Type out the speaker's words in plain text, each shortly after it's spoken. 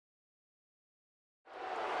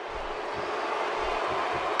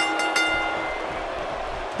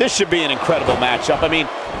This should be an incredible matchup. I mean,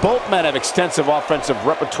 both men have extensive offensive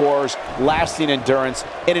repertoires, lasting endurance,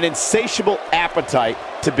 and an insatiable appetite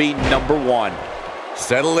to be number one.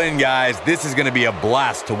 Settle in, guys. This is going to be a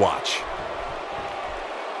blast to watch.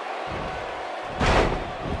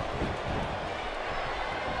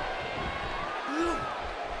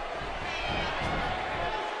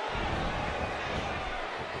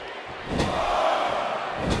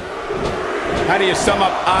 How do you sum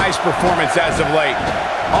up I's performance as of late?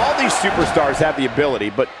 All these superstars have the ability,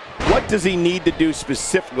 but what does he need to do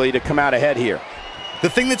specifically to come out ahead here? The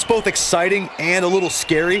thing that's both exciting and a little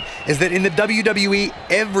scary is that in the WWE,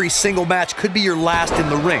 every single match could be your last in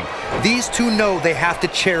the ring. These two know they have to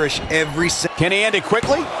cherish every single... Can he end it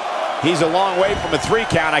quickly? He's a long way from a 3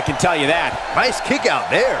 count, I can tell you that. Nice kick out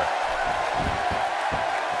there.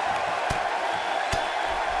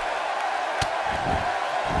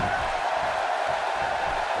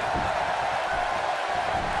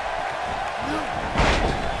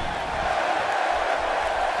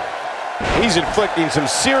 He's inflicting some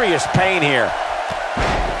serious pain here.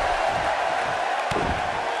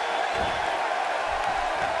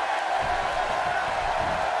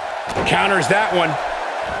 Counters that one.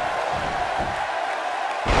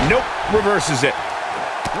 Nope, reverses it.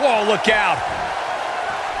 Whoa, look out.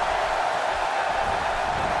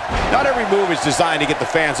 Not every move is designed to get the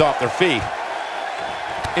fans off their feet.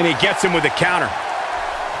 And he gets him with a counter.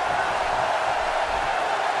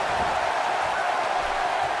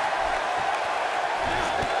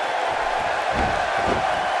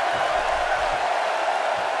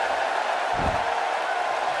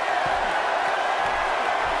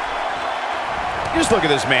 Just look at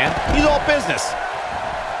this man. He's all business.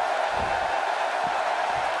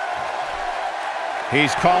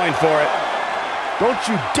 He's calling for it. Don't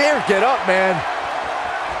you dare get up, man.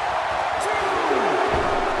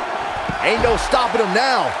 Ain't no stopping him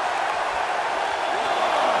now.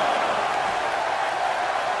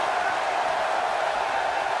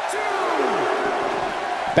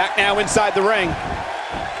 Back now inside the ring.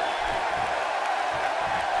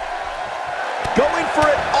 Going for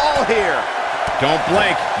it all here. Don't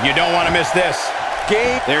blink. You don't want to miss this.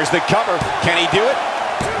 There's the cover. Can he do it?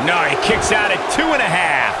 No, he kicks out at 2.5.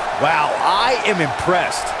 Wow, I am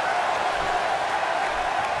impressed.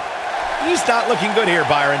 He's not looking good here,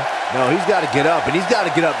 Byron. No, he's got to get up, and he's got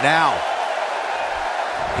to get up now.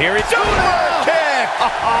 Here he's Super kick!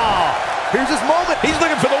 Here's his moment. He's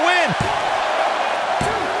looking for the win.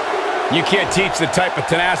 You can't teach the type of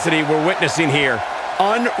tenacity we're witnessing here.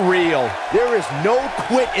 Unreal. There is no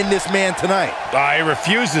quit in this man tonight. He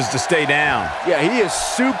refuses to stay down. Yeah, he is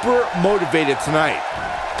super motivated tonight.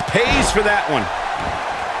 Pays for that one.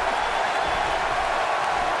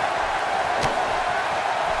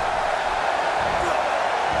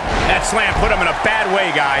 That slam put him in a bad way,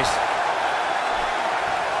 guys.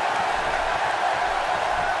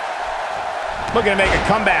 Looking to make a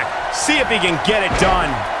comeback. See if he can get it done.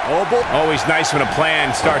 Always nice when a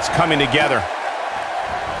plan starts coming together.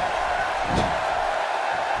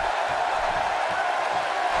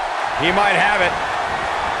 He might have it.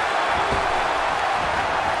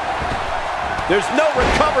 There's no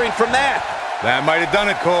recovering from that. That might have done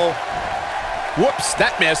it, Cole. Whoops,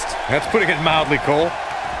 that missed. That's putting it mildly, Cole.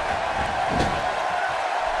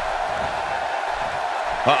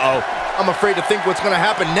 Uh-oh. I'm afraid to think what's going to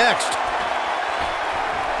happen next.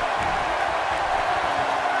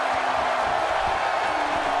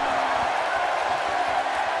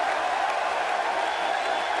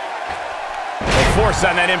 Force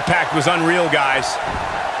on that impact was unreal, guys.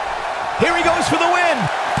 Here he goes for the win.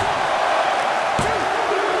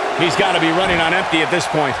 He's got to be running on empty at this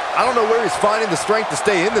point. I don't know where he's finding the strength to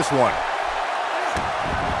stay in this one.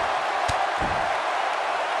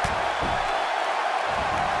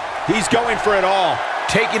 He's going for it all.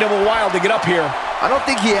 Taking him a while to get up here. I don't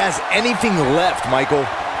think he has anything left, Michael.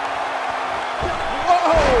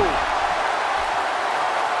 Whoa!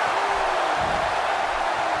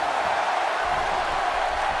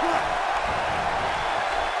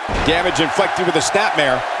 Damage inflicted with a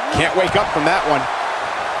snapmare. Can't wake up from that one.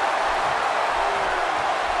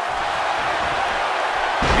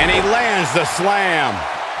 And he lands the slam.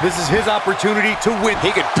 This is his opportunity to win.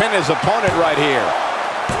 He could pin his opponent right here.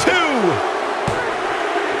 2!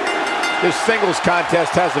 This singles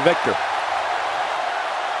contest has a victor.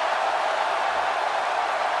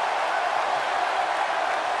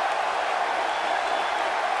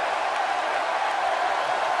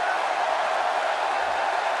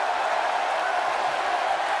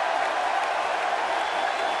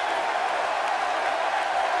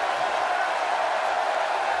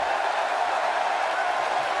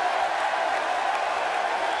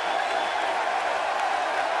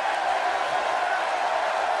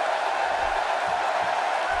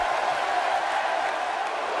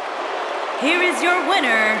 here is your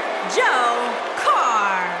winner, Joe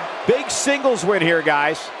Carr. Big singles win here,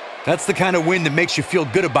 guys. That's the kind of win that makes you feel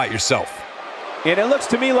good about yourself. And it looks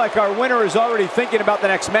to me like our winner is already thinking about the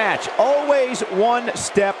next match. Always one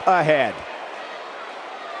step ahead.